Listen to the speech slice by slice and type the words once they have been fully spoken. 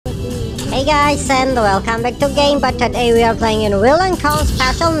Hey guys, and welcome back to game. But today we are playing in Will and Cone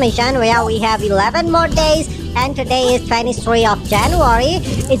special mission where we have 11 more days, and today is 23 of January.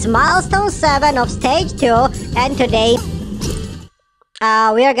 It's milestone 7 of stage 2, and today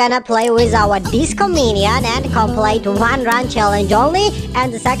we are gonna play with our Disco Minion and complete one run challenge only,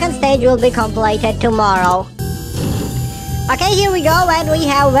 and the second stage will be completed tomorrow. Okay, here we go, and we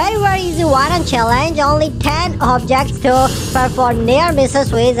have very easy one-run challenge, only 10 objects to perform near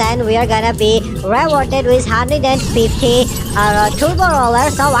misses with, and we are gonna be rewarded with 150 turbo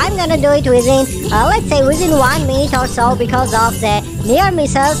rollers. So I'm gonna do it within, let's say within 1 minute or so, because of the near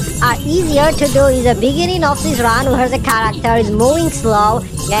misses are easier to do in the beginning of this run where the character is moving slow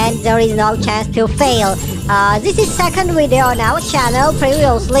and there is no chance to fail. This is second video on our channel.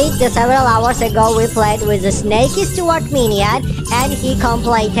 Previously, several hours ago, we played with the snaky Stuart Minion and he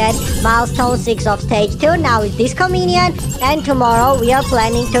completed milestone 6 of stage 2. Now it's Disco Minion, and tomorrow we are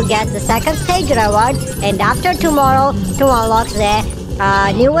planning to get the second stage reward, and after tomorrow to unlock the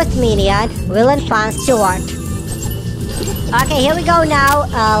newest minion, Will and Fun Stuart. Okay, here we go now.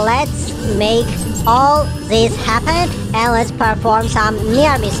 Let's make all this happen and let's perform some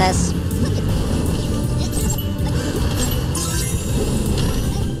near misses.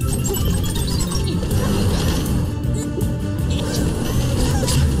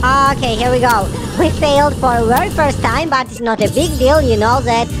 Okay, here we go. We failed for the very first time, but it's not a big deal. You know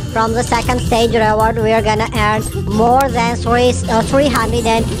that from the second stage reward we are gonna earn more than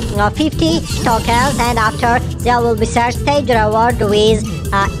 350 tokens, and after there will be third stage reward with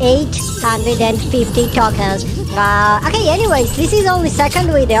 850 tokens. Okay, anyways, this is only second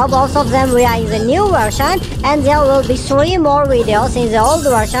video. Both of them we are in the new version, and there will be 3 more videos in the old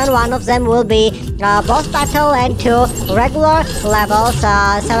version. One of them will be boss battle and 2 regular levels,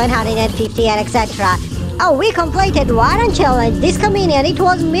 750 and etc. Oh, we completed one challenge, Disco Minion. It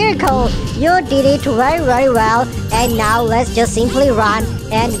was a miracle. You did it very well, and now let's just simply run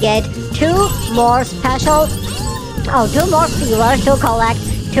and get 2 more special, 2 more fevers to collect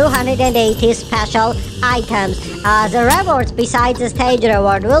 280 special items. The rewards besides the stage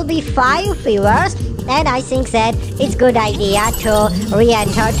reward will be 5 fevers, and I think that it's good idea to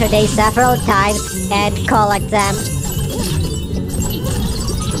re-enter today several times and collect them.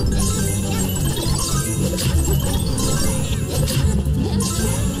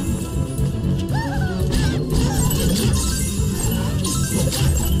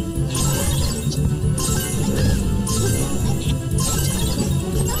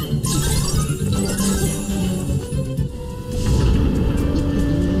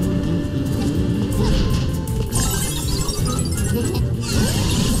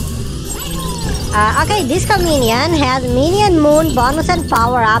 Okay, Disco Minion has Minion Moon bonus and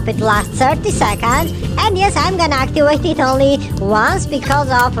power up. It lasts 30 seconds. And yes, I'm gonna activate it only once, because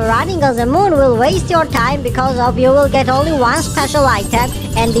of running on the moon will waste your time, because of you will get only 1 special item,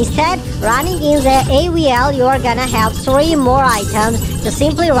 and instead running in the AVL you are gonna have 3 more items to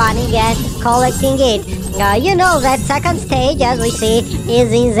simply running and collecting it. You know that second stage, as we see,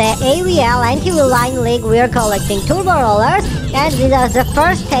 is in the AVL Anti-Line League. We are collecting turbo rollers, and the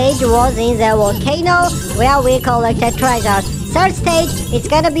first stage was in the volcano where we collected treasures. Third stage, it's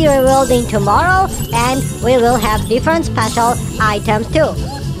gonna be revealed in tomorrow, and we will have different special items too.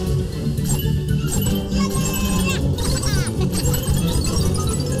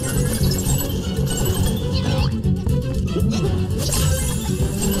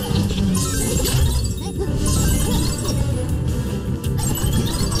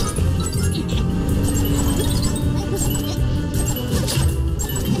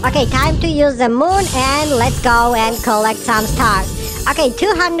 Okay, time to use the moon, and let's go and collect some stars. Okay,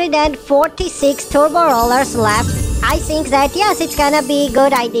 246 turbo rollers left. I think that yes, it's gonna be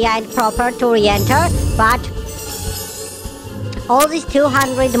good idea and proper to re-enter, but all these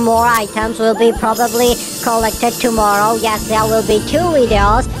 200 more items will be probably collected tomorrow. Yes, there will be 2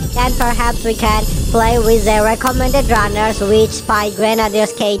 videos, and perhaps we can play with the recommended runners, which Spy, Grenadier,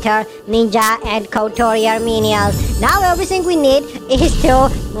 Skater, Ninja and Couturier minions. Now everything we need is to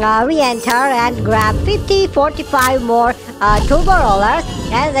re-enter and grab 45 more turbo rollers,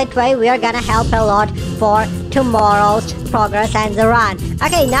 and that way we are gonna help a lot for tomorrow's progress and the run.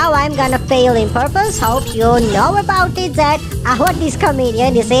 Okay, now I'm gonna fail in purpose. Hope you know about it, that our Disco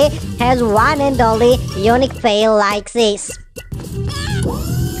Minion, you see, has one and only unique fail like this.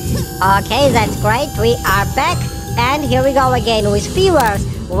 Okay, that's great. We are back, and here we go again with fevers.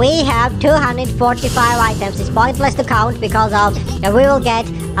 We have 245 items. It's pointless to count because of we will get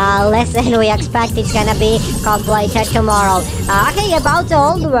less than we expect. It's gonna be completed tomorrow. Okay, about the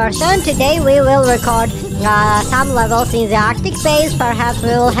old version, today we will record some levels in the Arctic base. Perhaps we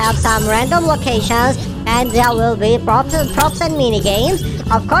will have some random locations, and there will be props and mini games.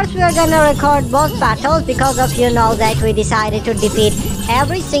 Of course, we are gonna record boss battles because of you know that we decided to defeat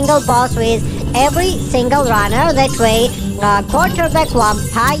every single boss with every single runner. That way, quarterback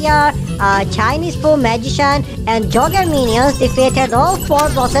vampire, Chinese Pooh magician, and jogger minions defeated all 4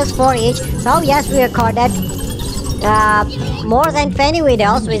 bosses for each. So yes, we recorded more than 20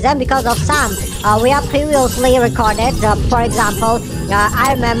 videos with them because of some we have previously recorded. For example,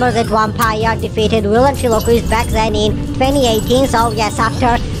 I remember that vampire defeated Will and Philoquist back then in 2018. So yes,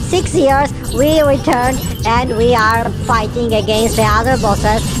 after 6 years we returned and we are fighting against the other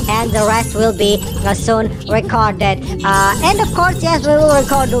bosses, and the rest will be soon recorded. And of course, yes, we will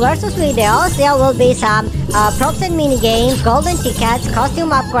record versus videos. There will be some props and mini games, golden tickets,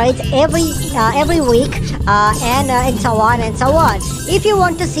 costume upgrades every week, and so on and so on. If you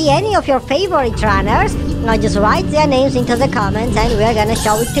want to see any of your favorite runners, just write their names into the comments and we're gonna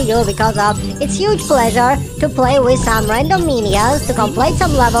show it to you, because of it's huge pleasure to play with some random minions, to complete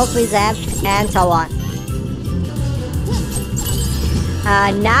some levels with them, and so on.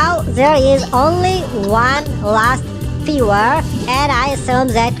 Now there is only one last viewer, and I assume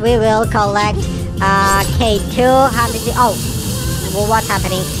that we will collect K200. Oh, well, what's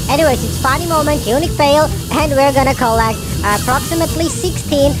happening? Anyways, it's funny moment, unique fail, and we're gonna collect approximately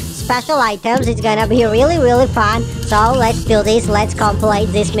 16 special items. It's gonna be really fun. So let's do this. Let's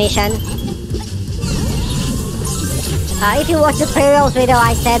complete this mission. If you watched the previous video,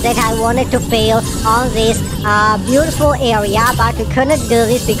 I said that I wanted to fail on this beautiful area, but we couldn't do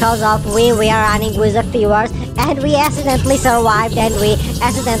this because of we were running with the viewers, and we accidentally survived and we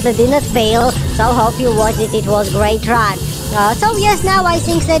accidentally didn't fail. So hope you watched it. It was great run. So yes, now I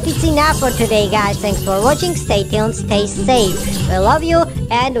think that it's enough for today, guys. Thanks for watching. Stay tuned, stay safe. We love you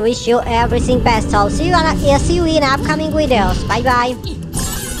and wish you everything best. So see you in upcoming videos. Bye bye.